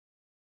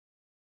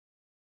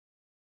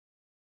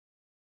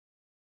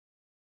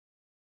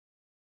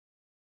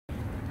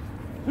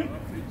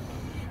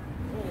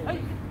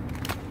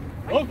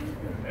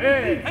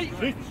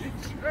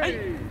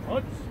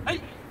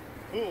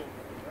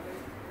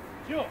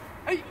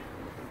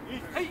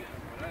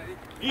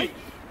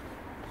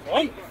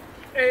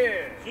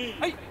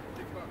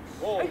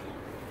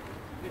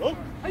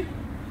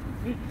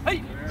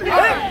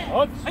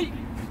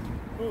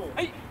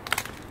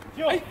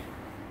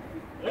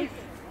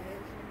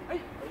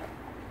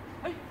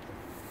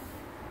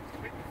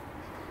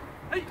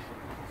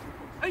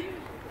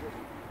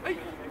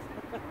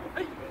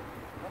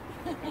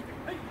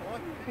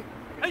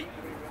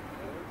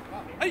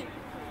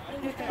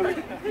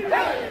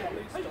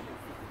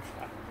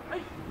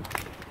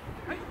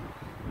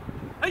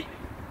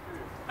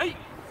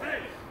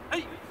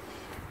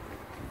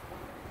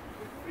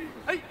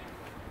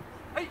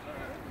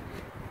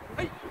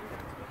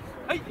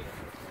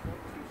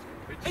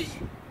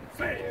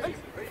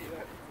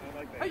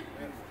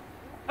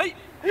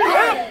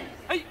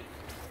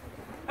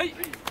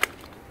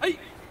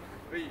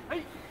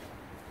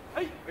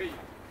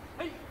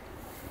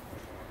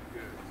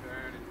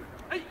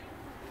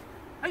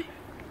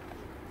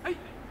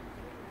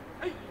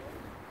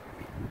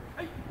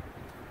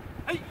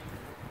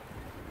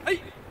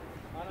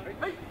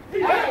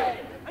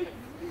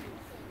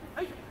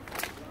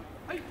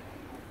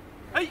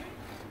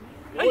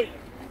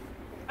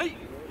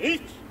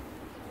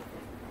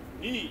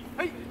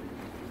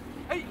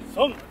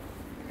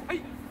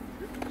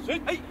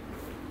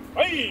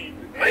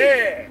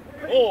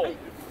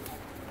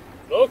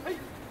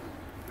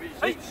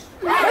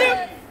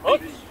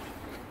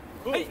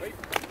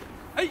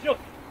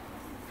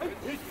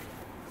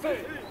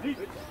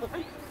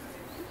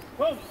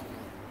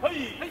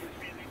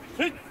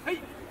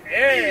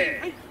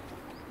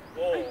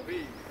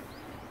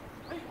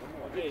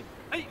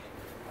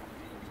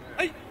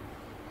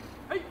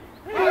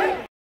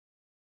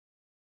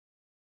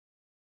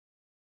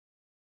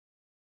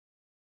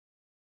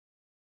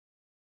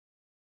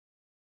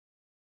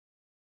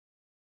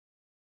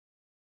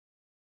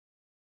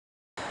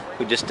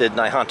We just did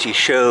Naihanchi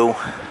show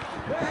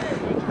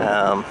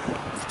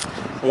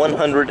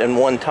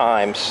 101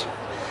 times.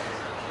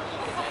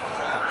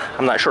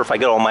 I'm not sure if I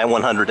get all my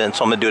 100 in,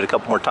 so I'm going to do it a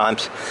couple more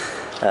times.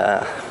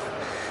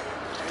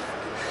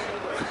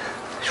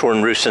 Short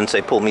and Roos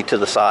Sensei pulled me to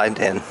the side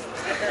and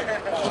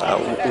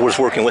was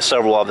working with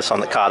several of us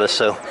on the kata,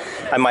 so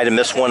I might have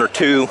missed one or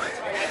two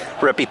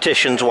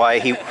repetitions while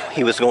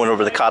he was going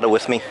over the kata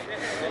with me,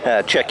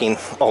 checking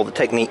all the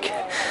technique.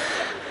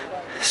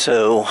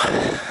 So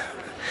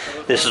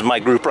this is my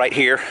group right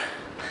here.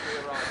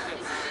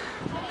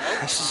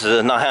 This is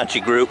the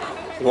Naihanchi group.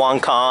 Wang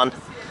Kan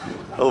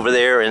over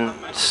there, and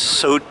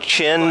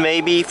So-Chin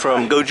maybe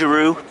from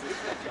Goju-Ryu.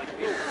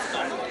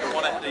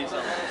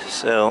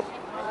 So,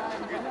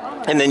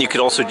 and then you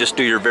could also just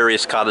do your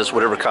various katas,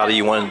 whatever kata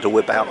you wanted to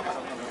whip out.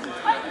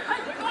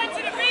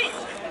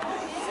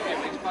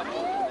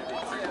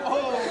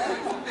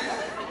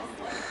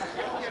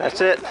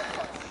 That's it.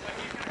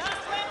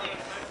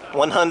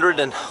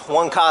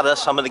 101 kata,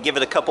 so I'm going to give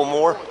it a couple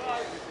more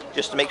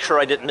just to make sure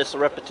I didn't miss a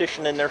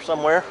repetition in there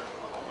somewhere.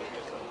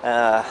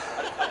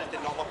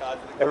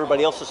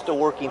 Everybody else is still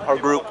working. Our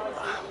group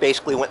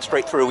basically went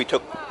straight through. We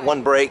took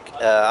one break.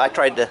 I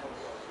tried to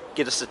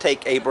get us to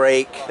take a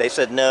break. They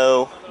said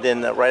no.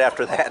 Then right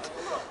after that,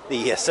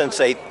 the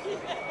sensei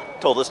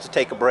told us to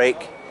take a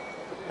break.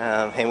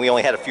 And we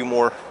only had a few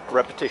more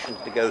repetitions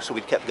to go, so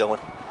we kept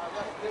going.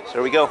 So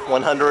there we go,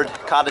 100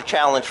 kata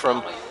challenge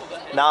from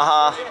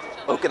Naha,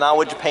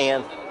 Okinawa,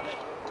 Japan.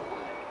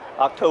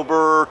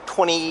 October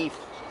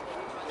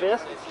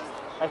 25th,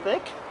 I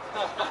think,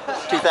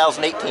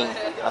 2018.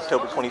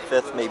 October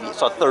 25th, maybe.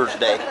 It's a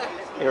Thursday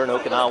here in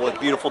Okinawa.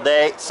 Beautiful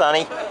day,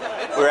 sunny.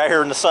 We're out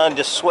here in the sun,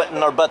 just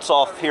sweating our butts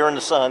off here in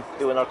the sun,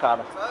 doing our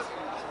kata.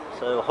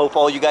 So hope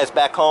all you guys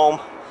back home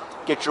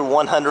get your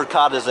 100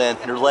 katas in.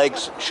 Your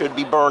legs should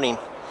be burning.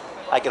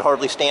 I can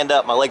hardly stand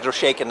up. My legs are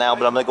shaking now,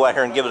 but I'm going to go out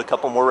here and give it a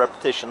couple more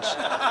repetitions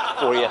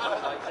for you,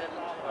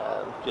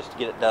 just to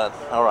get it done.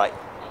 All right.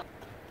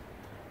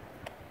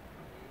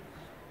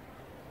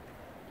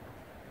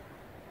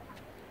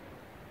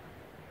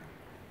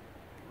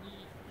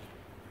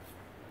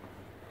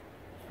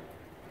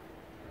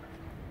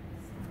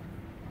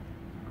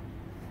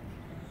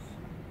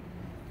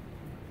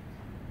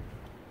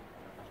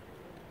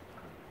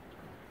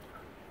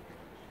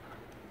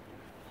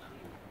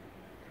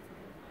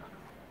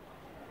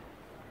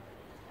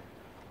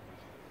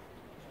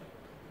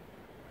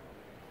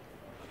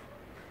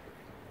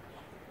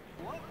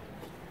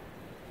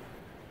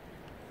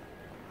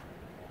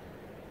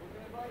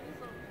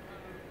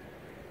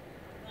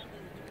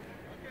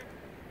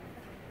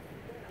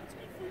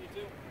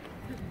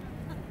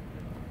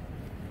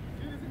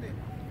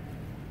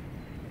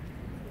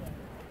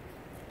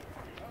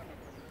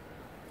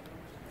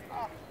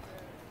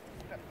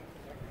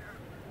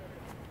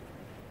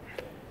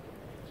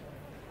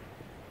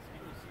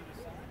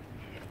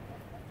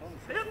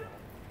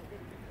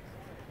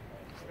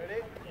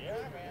 Ready? Yeah,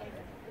 man.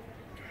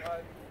 1,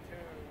 2,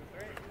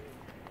 3.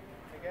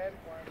 Again.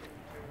 1, 2,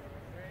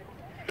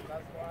 3.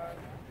 Last one.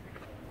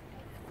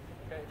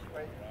 Okay,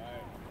 wait.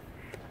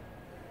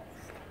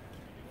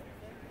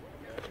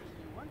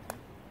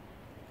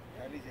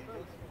 Charlie's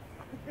Angels.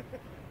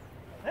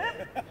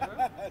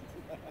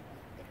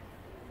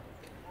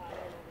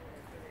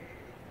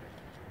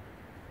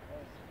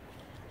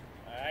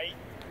 Alright.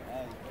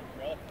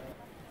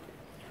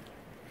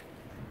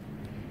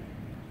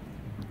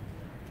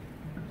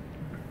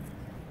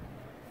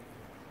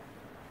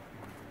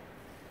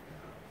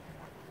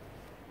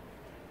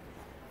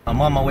 I'm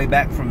on my way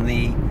back from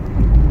the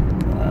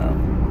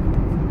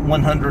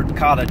 100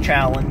 kata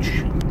challenge,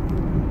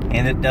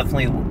 and it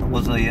definitely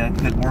was a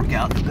good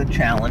workout, a good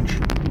challenge.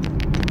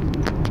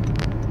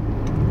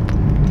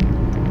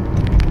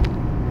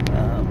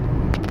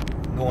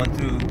 Going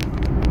through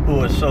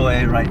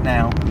Uasoe right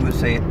now,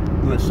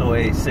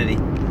 Uasoe City.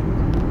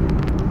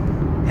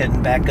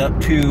 Heading back up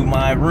to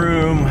my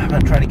room. I'm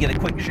going to try to get a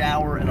quick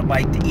shower and a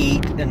bite to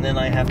eat, and then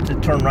I have to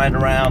turn right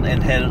around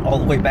and head all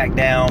the way back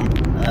down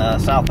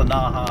south of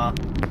Naha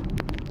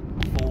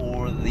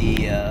for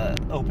the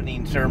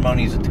opening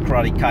ceremonies at the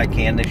Karate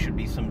Kaikan. There should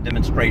be some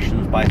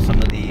demonstrations by some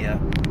of the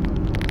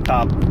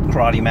top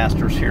karate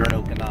masters here in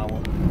Okinawa.